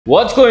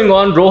What's going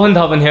on? Rohan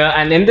Dhawan here,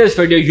 and in this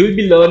video you'll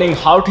be learning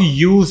how to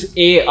use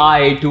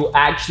AI to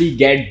actually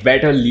get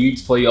better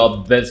leads for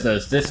your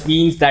business. This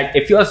means that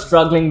if you're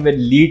struggling with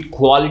lead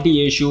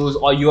quality issues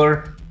or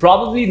you're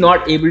probably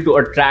not able to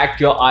attract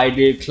your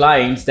ideal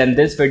clients, then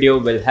this video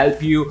will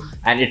help you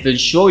and it will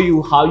show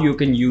you how you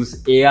can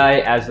use AI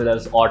as well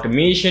as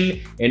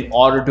automation in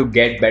order to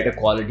get better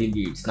quality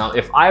leads. Now,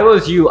 if I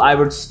was you, I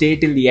would stay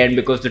till the end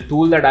because the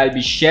tool that I'll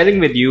be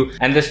sharing with you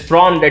and this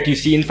prompt that you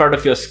see in front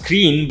of your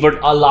screen would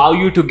allow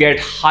you to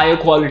get higher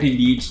quality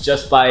leads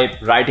just by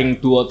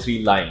writing 2 or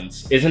 3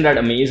 lines. Isn't that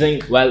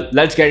amazing? Well,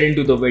 let's get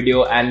into the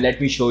video and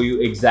let me show you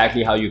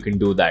exactly how you can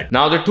do that.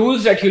 Now, the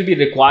tools that you'll be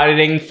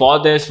requiring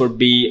for this would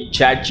be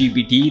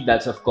ChatGPT.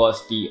 That's of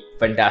course the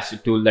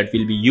fantastic tool that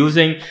we'll be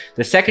using.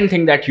 The second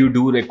thing that you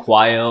do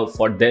require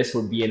for this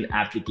would be an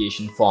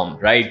application form,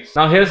 right?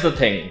 Now here's the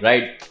thing,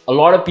 right? A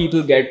lot of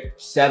people get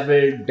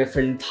several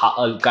different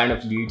kind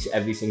of leads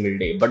every single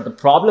day, but the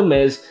problem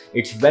is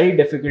it's very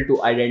difficult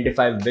to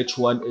identify which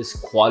one is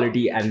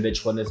quality and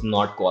which one is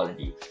not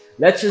quality.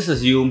 Let's just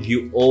assume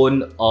you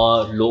own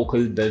a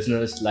local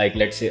business, like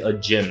let's say a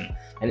gym,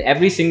 and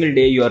every single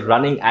day you're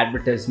running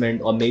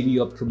advertisement or maybe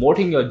you're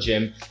promoting your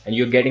gym and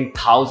you're getting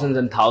thousands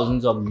and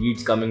thousands of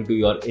leads coming to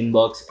your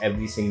inbox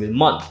every single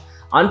month.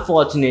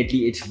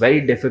 Unfortunately, it's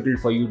very difficult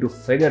for you to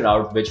figure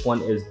out which one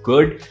is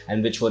good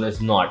and which one is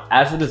not.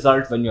 As a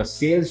result, when your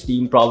sales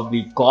team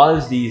probably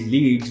calls these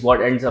leads,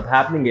 what ends up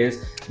happening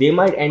is they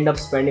might end up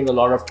spending a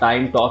lot of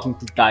time talking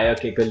to tire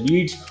kicker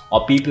leads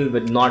or people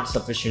with not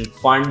sufficient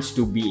funds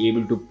to be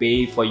able to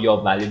pay for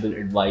your valuable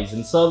advice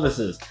and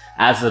services.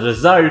 As a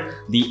result,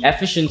 the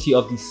efficiency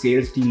of the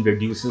sales team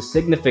reduces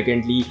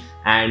significantly,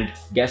 and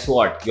guess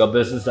what? Your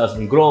business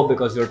doesn't grow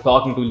because you're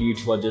talking to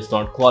leads who are just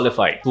not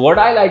qualified. So what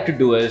I like to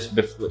do is,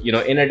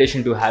 in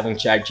addition to having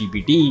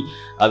ChatGPT,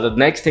 the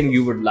next thing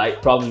you would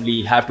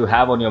probably have to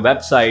have on your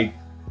website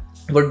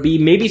would be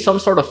maybe some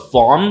sort of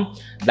form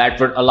that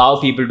would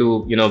allow people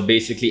to,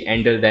 basically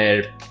enter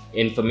their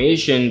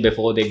information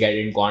before they get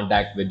in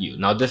contact with you.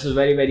 Now, this is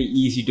very, very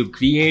easy to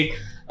create.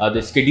 The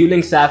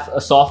scheduling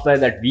software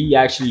that we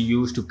actually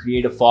use to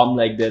create a form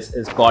like this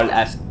is called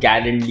as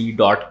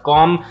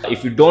calendly.com.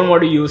 If you don't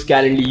want to use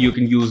Calendly, you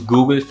can use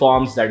Google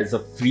Forms, that is a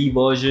free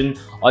version,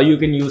 or you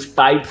can use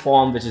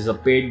Typeform, which is a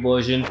paid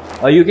version,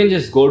 or you can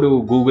just go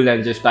to Google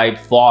and just type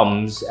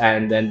forms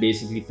and then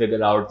basically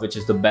figure out which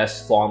is the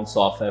best form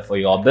software for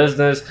your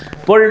business,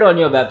 put it on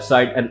your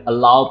website and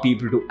allow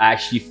people to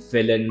actually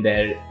fill in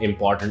their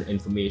important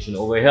information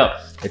over here.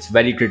 It's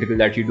very critical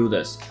that you do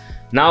this.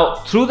 Now,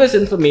 through this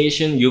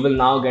information, you will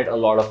now get a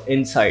lot of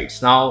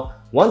insights. Now,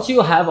 once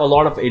you have a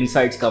lot of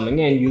insights coming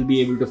in, you'll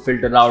be able to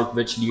filter out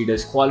which lead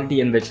is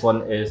quality and which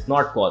one is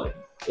not quality.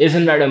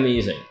 Isn't that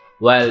amazing?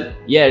 Well,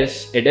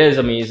 yes, it is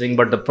amazing,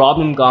 but the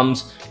problem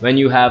comes when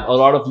you have a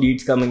lot of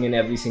leads coming in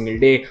every single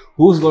day.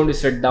 Who's going to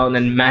sit down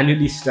and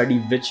manually study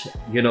which,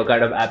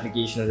 kind of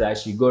application is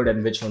actually good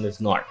and which one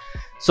is not?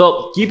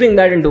 So keeping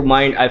that into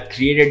mind, I've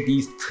created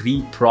these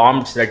 3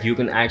 prompts that you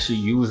can actually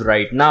use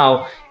right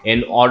now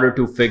in order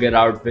to figure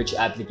out which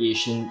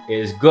application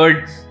is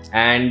good.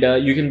 And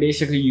you can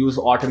basically use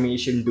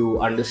automation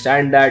to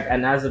understand that,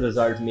 and as a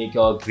result, make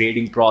your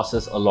grading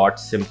process a lot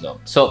simpler.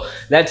 So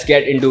let's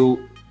get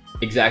into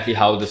exactly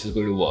how this is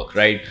going to work,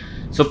 right?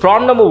 So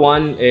prompt number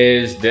 1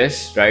 is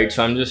this, right?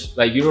 So I'm just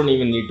like, you don't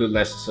even need to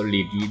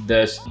necessarily read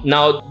this.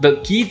 Now, the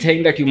key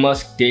thing that you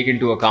must take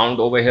into account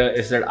over here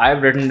is that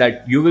I've written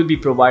that you will be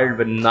provided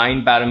with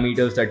 9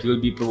 parameters that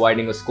you'll be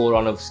providing a score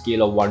on a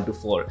scale of 1 to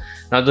 4.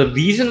 Now, the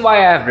reason why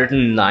I have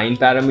written 9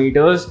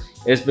 parameters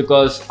is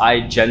because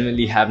I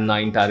generally have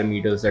 9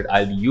 parameters that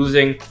I'll be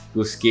using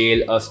to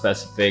scale a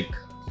specific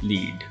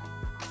lead,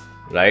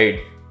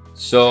 right?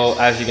 So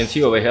as you can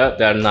see over here,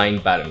 there are 9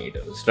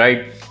 parameters,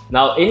 right?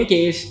 Now, in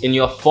case in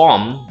your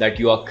form that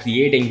you are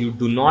creating, you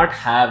do not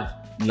have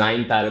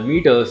 9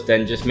 parameters,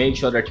 then just make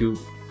sure that you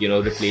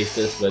replace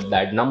this with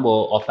that number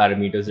of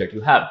parameters that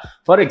you have.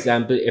 For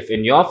example, if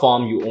in your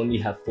form you only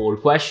have 4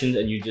 questions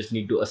and you just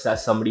need to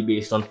assess somebody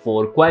based on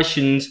 4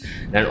 questions,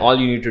 then all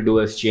you need to do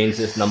is change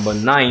this number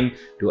 9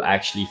 to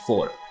actually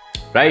 4,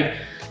 right?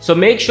 So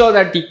make sure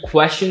that the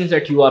questions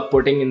that you are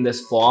putting in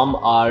this form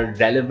are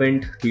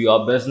relevant to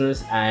your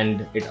business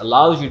and it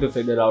allows you to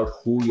figure out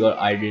who your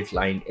ideal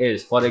client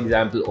is. For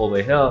example,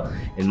 over here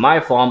in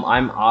my form,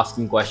 I'm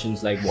asking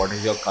questions like, what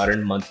is your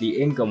current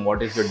monthly income?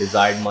 What is your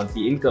desired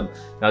monthly income?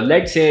 Now,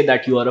 let's say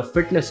that you are a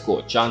fitness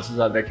coach. Chances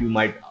are that you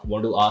might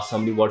want to ask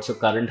somebody, what's your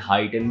current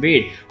height and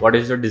weight? What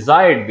is your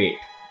desired weight?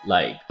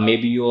 Like,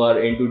 maybe you are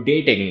into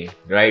dating,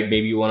 right?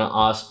 Maybe you want to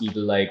ask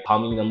people like, how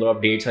many number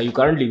of dates are you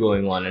currently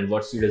going on, and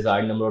what's the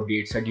desired number of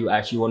dates that you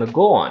actually want to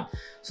go on?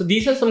 So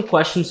these are some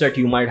questions that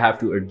you might have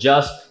to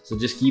adjust. So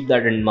just keep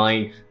that in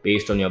mind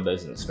based on your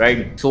business,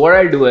 right? So what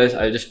I'll do is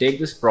I'll just take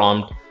this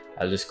prompt,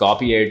 I'll just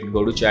copy it,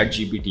 go to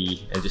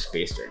ChatGPT and just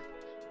paste it.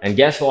 And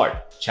guess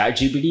what?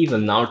 ChatGPT will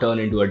now turn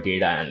into a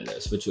data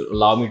analyst, which will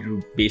allow me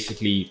to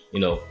basically,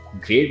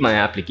 grade my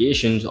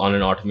applications on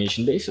an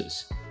automation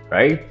basis,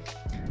 right?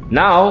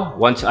 Now,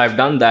 once I've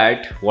done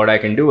that, what I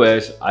can do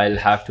is I'll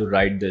have to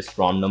write this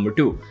prompt number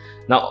 2.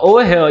 Now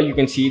over here, you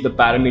can see the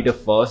parameter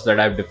first that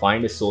I've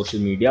defined is social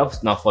media.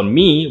 Now for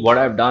me, what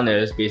I've done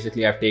is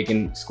basically I've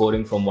taken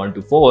scoring from 1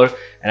 to 4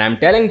 and I'm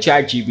telling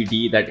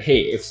ChatGPT that, hey,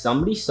 if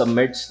somebody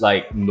submits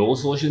like no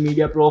social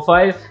media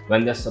profile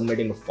when they're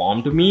submitting a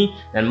form to me,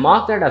 then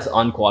mark that as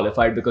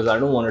unqualified because I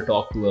don't want to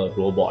talk to a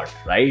robot,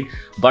 right?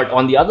 But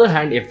on the other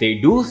hand, if they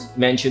do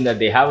mention that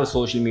they have a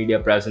social media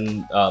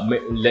present,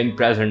 link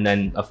present,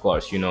 then of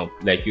course, you know,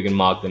 like you can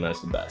mark them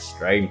as the best,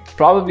 right?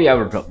 Probably I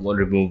would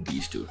remove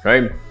these two,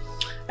 right?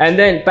 And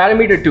then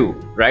parameter 2,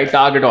 right?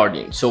 Target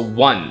audience. So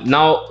 1.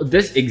 Now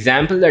this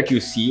example that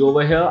you see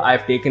over here,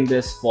 I've taken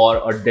this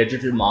for a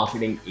digital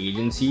marketing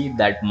agency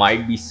that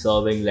might be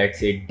serving, let's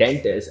say,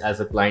 dentists as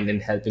a client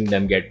and helping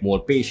them get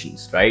more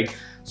patients, right?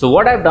 So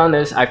what I've done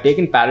is I've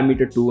taken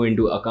parameter 2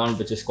 into account,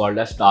 which is called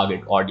as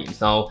target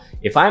audience. Now,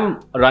 if I'm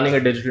running a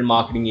digital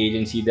marketing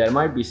agency, there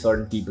might be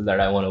certain people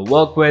that I want to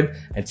work with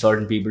and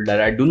certain people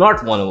that I do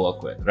not want to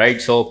work with, right?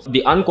 So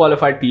the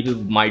unqualified people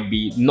might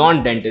be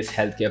non-dentist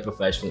healthcare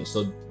professionals.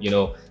 So, you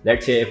know,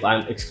 let's say if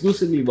I'm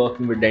exclusively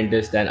working with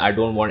dentists, then I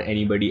don't want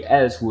anybody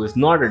else who is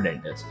not a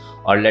dentist.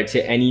 Or let's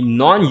say any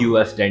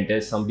non-US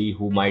dentist, somebody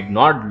who might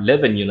not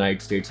live in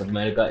United States of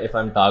America if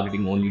I'm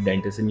targeting only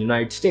dentists in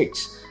United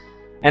States.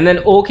 And then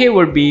OK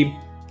would be,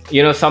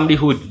 you know, somebody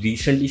who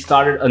recently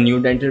started a new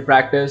dental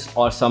practice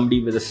or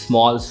somebody with a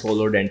small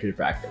solo dental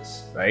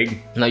practice, right?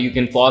 Now you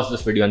can pause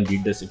this video and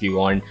read this if you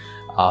want.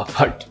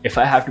 But if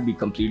I have to be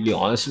completely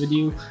honest with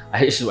you,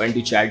 I just went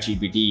to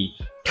ChatGPT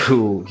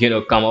to, you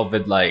know, come up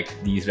with like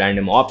these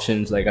random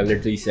options. Like I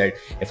literally said,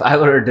 if I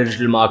were a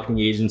digital marketing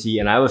agency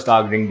and I was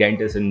targeting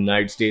dentists in the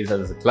United States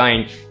as a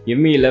client, give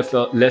me a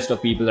list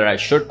of people that I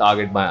should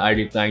target, my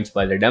ideal clients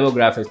by their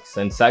demographics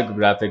and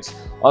psychographics.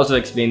 Also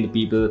explain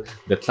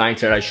the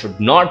clients that I should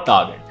not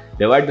target.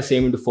 Divide the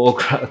same into 4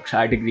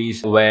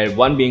 categories, where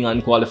 1 being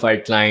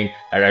unqualified client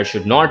that I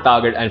should not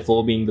target and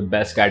 4 being the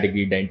best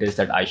category dentist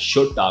that I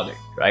should target,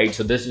 right?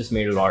 So this just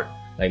made a lot,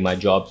 like my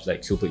job's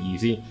like super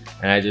easy,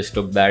 and I just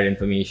took that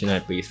information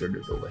and pasted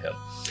it over here.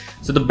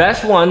 So the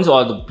best ones,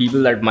 or the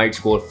people that might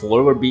score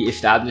 4, would be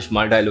established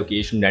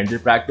multi-location dental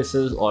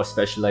practices or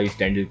specialized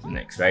dental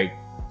clinics, right?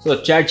 So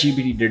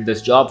ChatGPT did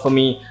this job for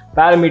me.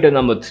 Parameter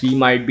number 3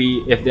 might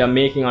be if they are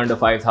making under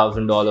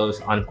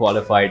 $5,000,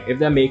 unqualified. If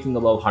they're making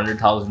above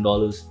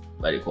 $100,000,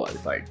 very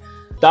qualified.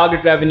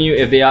 Target revenue,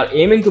 if they are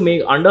aiming to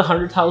make under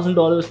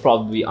 $100,000,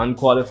 probably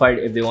unqualified.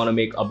 If they want to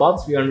make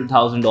above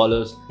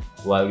 $300,000,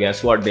 well,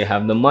 guess what? They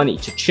have the money,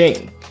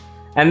 cha-ching.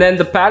 And then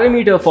the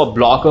parameter for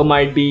blocker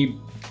might be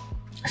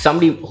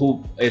somebody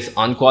who is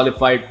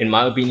unqualified, in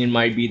my opinion,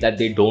 might be that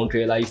they don't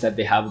realize that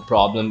they have a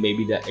problem.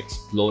 Maybe they're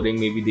exploring,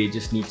 maybe they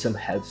just need some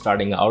help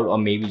starting out, or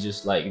maybe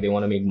just like they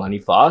want to make money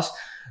fast.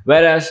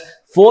 Whereas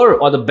 4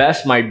 or the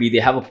best might be they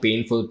have a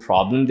painful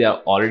problem. They are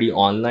already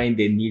online.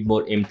 They need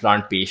more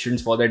implant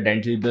patients for their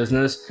dental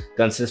business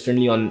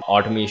consistently on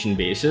automation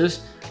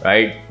basis,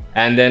 right?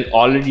 And then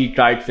already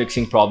tried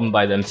fixing problem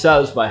by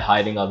themselves by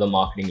hiring other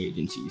marketing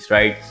agencies,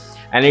 right?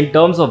 And in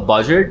terms of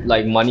budget,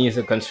 like money is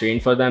a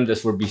constraint for them.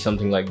 This would be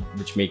something like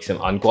which makes them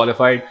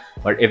unqualified.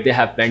 But if they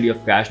have plenty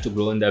of cash to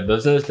grow in their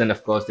business, then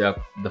of course they are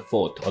the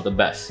 4th or the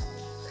best.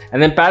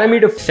 And then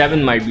parameter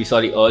 7 might be,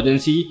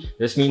 urgency.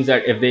 This means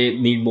that if they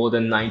need more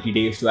than 90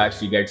 days to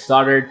actually get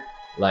started,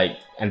 like,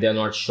 and they're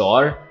not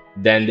sure,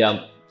 then they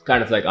are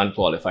kind of like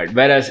unqualified.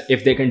 Whereas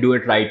if they can do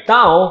it right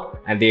now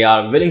and they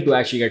are willing to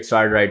actually get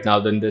started right now,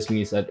 then this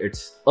means that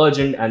it's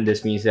urgent, and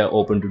this means they're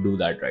open to do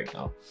that right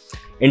now.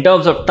 In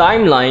terms of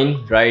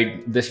timeline,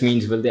 right, this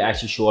means will they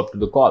actually show up to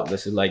the call?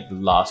 This is like the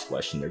last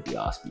question that we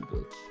ask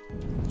people.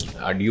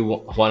 Do you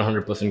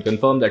 100%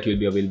 confirm that you'll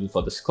be available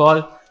for this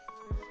call?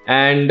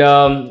 And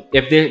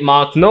if they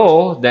mark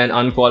no, then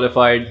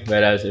unqualified.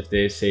 Whereas if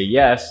they say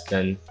yes,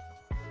 then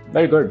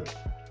very good,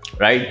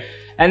 right?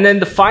 And then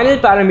the final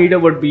parameter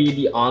would be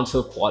the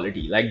answer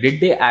quality. Like, did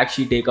they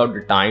actually take out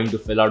the time to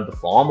fill out the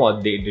form,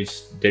 or they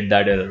just did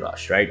that in a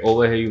rush, right?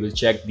 Over here, you will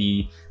check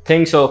the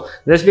thing. So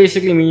this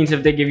basically means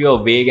if they give you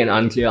a vague and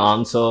unclear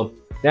answer,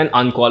 then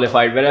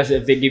unqualified. Whereas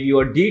if they give you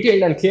a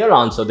detailed and clear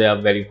answer, they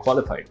are very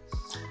qualified.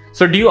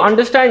 So do you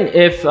understand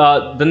if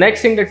the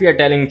next thing that we are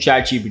telling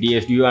ChatGPT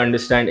is, do you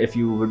understand if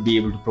you would be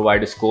able to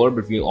provide a score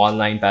between all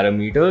 9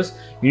 parameters?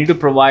 You need to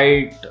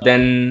provide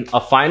then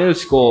a final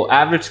score,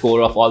 average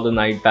score of all the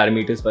 9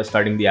 parameters by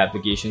starting the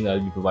application that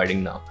I'll be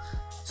providing now.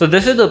 So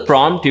this is the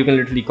prompt. You can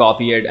literally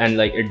copy it and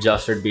like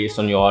adjust it based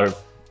on your,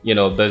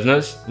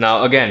 business.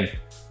 Now, again,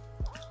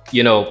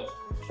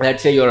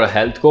 let's say you're a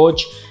health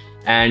coach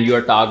and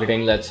you're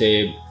targeting, let's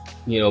say,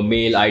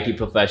 male IT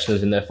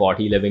professionals in their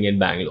 40 living in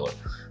Bangalore.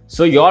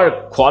 So your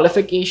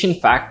qualification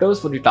factors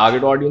for the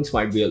target audience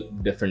might be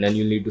different, and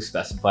you'll need to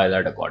specify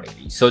that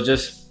accordingly. So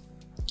just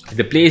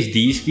replace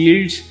these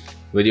fields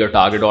with your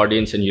target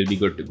audience and you'll be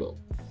good to go.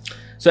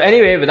 So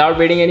anyway, without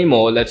waiting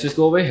anymore, let's just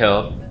go over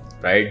here,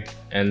 right?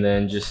 And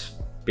then just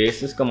paste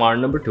this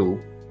command number 2.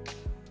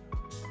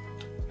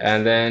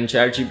 And then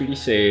ChatGPT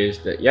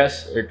says that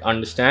yes, it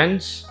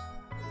understands.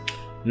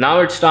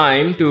 Now it's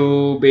time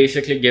to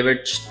basically give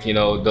it,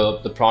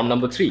 the prompt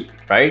number 3,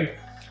 right?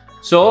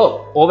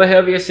 So over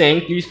here we are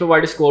saying, please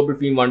provide a score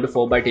between 1 to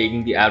 4 by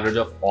taking the average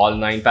of all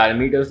 9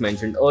 parameters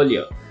mentioned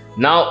earlier.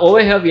 Now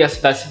over here we are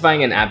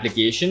specifying an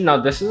application. Now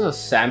this is a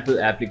sample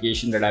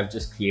application that I've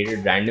just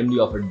created randomly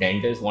of a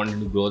dentist wanting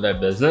to grow their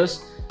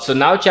business. So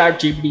now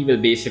ChatGPT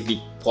will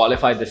basically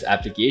qualify this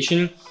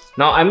application.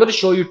 Now I'm going to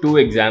show you 2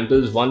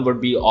 examples. One would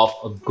be of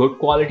a good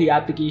quality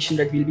application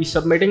that we'll be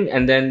submitting,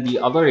 and then the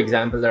other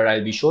example that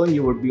I'll be showing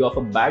you would be of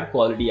a bad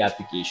quality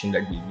application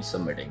that we'll be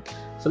submitting.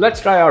 So let's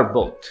try out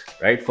both,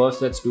 right?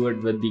 First, let's do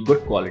it with the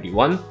good quality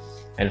one.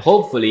 And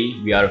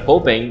hopefully we are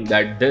hoping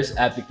that this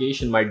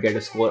application might get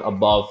a score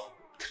above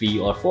 3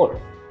 or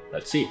 4.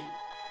 Let's see.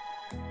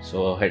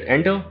 So hit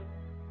enter.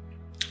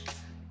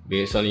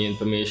 Based on the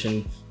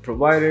information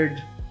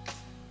provided.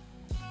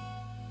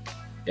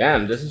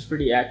 Damn, this is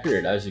pretty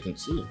accurate, as you can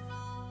see.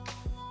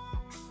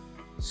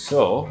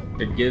 So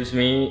it gives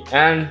me,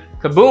 and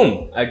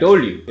kaboom, I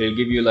told you, it'll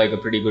give you like a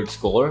pretty good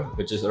score,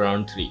 which is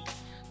around 3.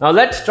 Now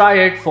let's try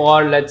it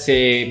for, let's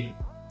say,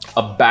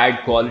 a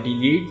bad quality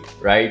lead,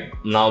 right?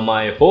 Now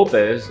my hope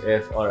is,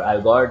 if our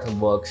algorithm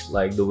works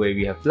like the way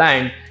we have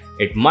planned,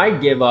 it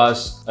might give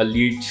us a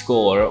lead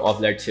score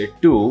of, let's say,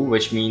 2,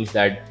 which means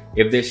that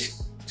if they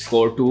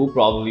score 2,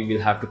 probably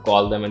we'll have to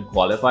call them and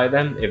qualify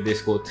them. If they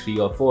score 3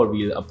 or 4,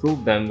 we'll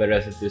approve them,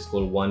 whereas if they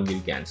score 1,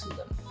 we'll cancel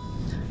them.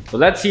 So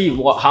let's see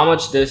how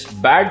much this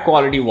bad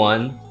quality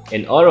one,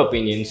 in our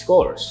opinion,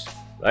 scores,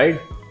 right?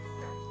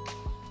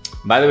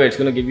 By the way, it's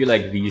going to give you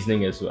like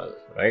reasoning as well,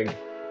 right?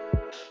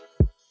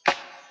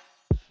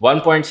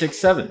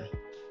 1.67.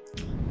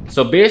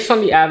 So based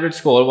on the average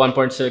score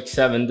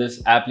 1.67,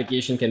 this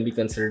application can be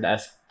considered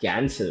as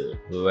cancel.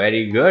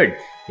 Very good.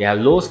 They have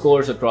low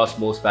scores across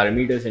most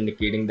parameters,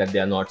 indicating that they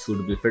are not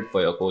suitable fit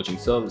for your coaching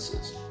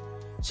services.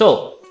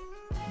 So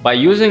by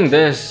using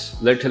this,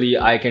 literally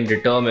I can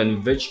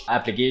determine which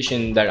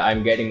application that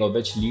I'm getting or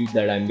which lead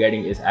that I'm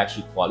getting is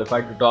actually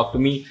qualified to talk to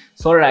me,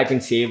 so that I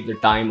can save the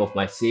time of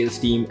my sales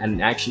team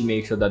and actually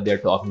make sure that they're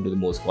talking to the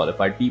most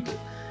qualified people.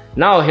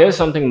 Now here's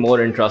something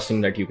more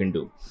interesting that you can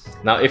do.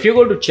 Now if you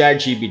go to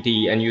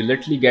ChatGPT and you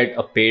literally get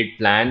a paid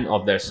plan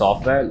of their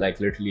software,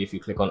 like literally if you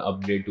click on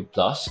upgrade to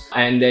plus,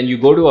 and then you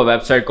go to a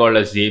website called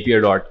as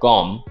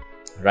zapier.com,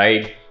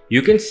 right?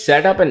 You can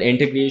set up an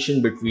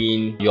integration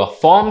between your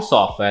form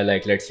software,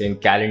 like let's say in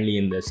Calendly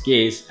in this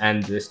case,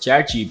 and this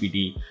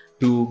ChatGPT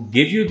to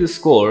give you the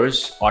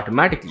scores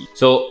automatically.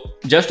 So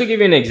just to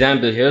give you an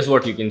example, here's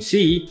what you can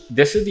see.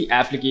 This is the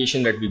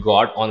application that we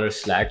got on our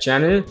Slack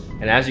channel.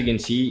 And as you can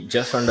see,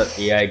 just under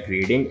AI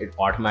grading, it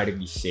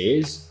automatically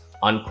says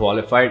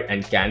unqualified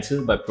and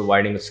cancelled by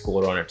providing a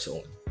score on its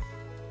own.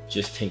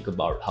 Just think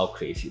about how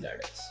crazy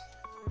that is.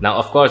 Now,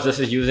 of course, this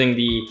is using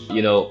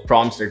the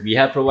prompts that we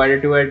have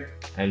provided to it,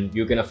 and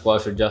you can of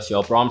course adjust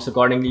your prompts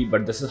accordingly,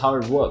 but this is how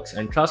it works.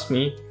 And trust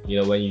me,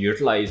 when you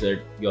utilize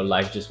it, your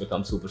life just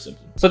becomes super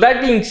simple. So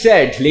that being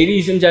said,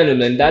 ladies and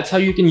gentlemen, that's how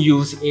you can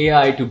use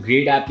AI to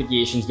grade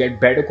applications, get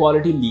better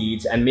quality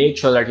leads, and make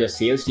sure that your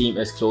sales team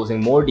is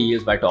closing more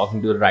deals by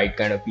talking to the right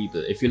kind of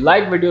people. If you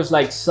like videos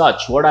like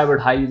such, what I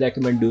would highly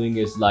recommend doing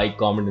is like,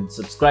 comment, and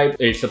subscribe.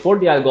 It'll support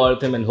the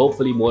algorithm, and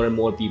hopefully more and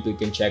more people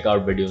can check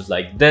out videos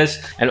like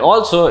this. And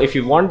also, if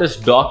you want this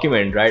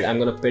document, right, I'm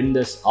gonna pin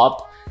this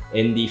up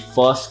in the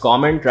first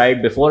comment,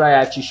 right? Before I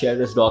actually share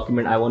this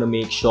document, I want to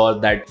make sure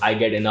that I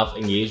get enough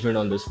engagement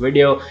on this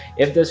video.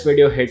 If this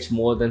video hits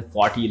more than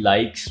 40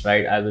 likes,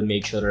 right, I will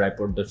make sure that I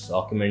put this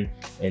document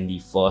in the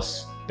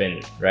first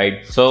pin,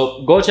 right?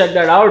 So go check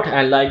that out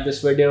and like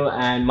this video.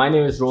 And my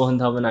name is Rohan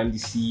Dhawan. I'm the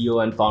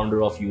CEO and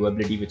founder of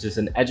Uability, which is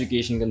an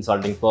education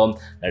consulting firm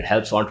that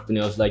helps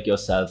entrepreneurs like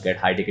yourself get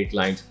high-ticket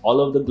clients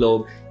all over the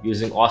globe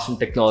using awesome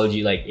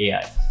technology like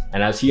AI.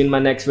 And I'll see you in my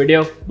next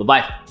video.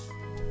 Bye-bye.